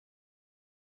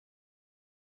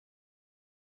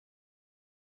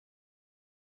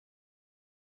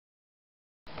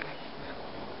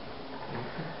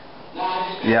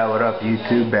Yeah, what up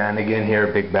YouTube? Band again here,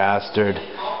 big bastard.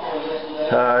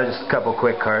 Just a couple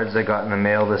quick cards I got in the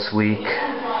mail this week.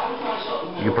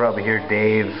 You can probably hear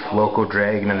Dave, Local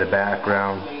Dragon in the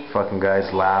background. Fucking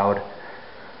guy's loud.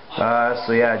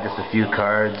 So yeah, just a few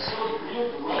cards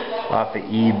off of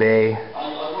eBay.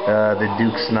 The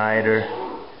Duke Snyder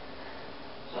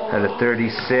at a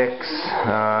 36.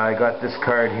 I got this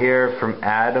card here from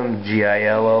Adam,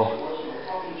 Gillo.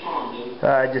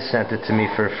 I just sent it to me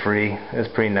for free. It was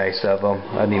pretty nice of him.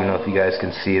 I don't even know if you guys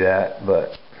can see that,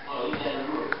 but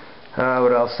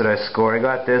what else did I score? I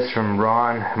got this from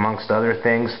Ron, amongst other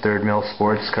things, 3RDMILL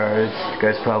Sports Cards. You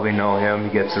guys probably know him.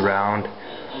 He gets around.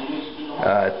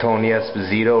 Tony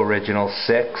Esposito, original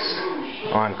 6,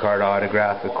 on-card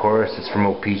autograph, of course. It's from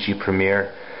O-Pee-Chee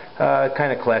Premier.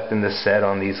 Kind of collecting the set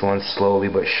on these ones slowly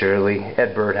but surely.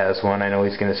 Ed Bird has one. I know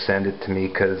he's going to send it to me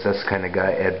because that's the kind of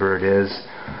guy Ed Bird is.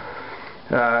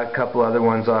 A couple other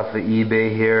ones off of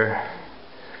eBay here.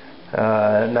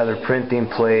 Another printing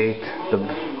plate,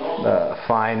 the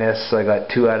finest. I got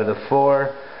 2 out of the 4.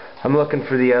 I'm looking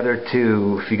for the other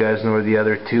 2. If you guys know where the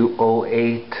other 2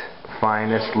 08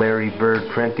 finest Larry Bird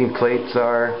printing plates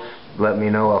are, let me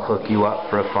know. I'll hook you up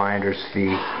for a finder's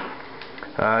fee.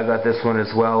 I got this one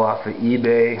as well off of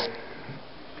eBay,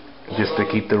 just to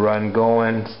keep the run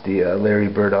going. It's the Larry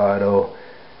Bird Auto,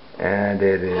 and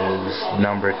it is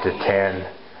numbered to 10.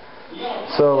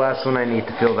 So last one I need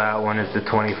to fill that one is the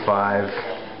 25.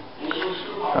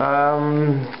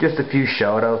 Just a few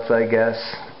shout outs, I guess.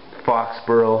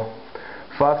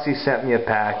 FOXXY sent me a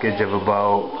package of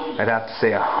about, I'd have to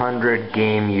say, 100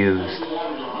 game used.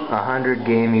 100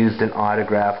 game used and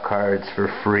autograph cards for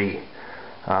free.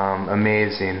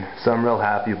 Amazing. So I'm real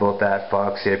happy about that,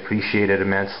 FOXXY. I appreciate it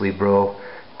immensely, bro.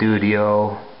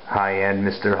 Dudio, High End,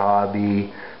 Mr.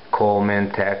 Hobby, Coleman,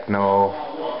 Techno,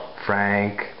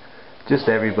 Frank, just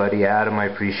everybody. Adam, I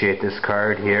appreciate this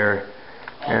card here.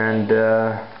 And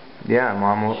yeah, I'm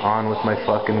on with my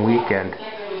fucking weekend.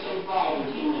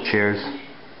 Cheers.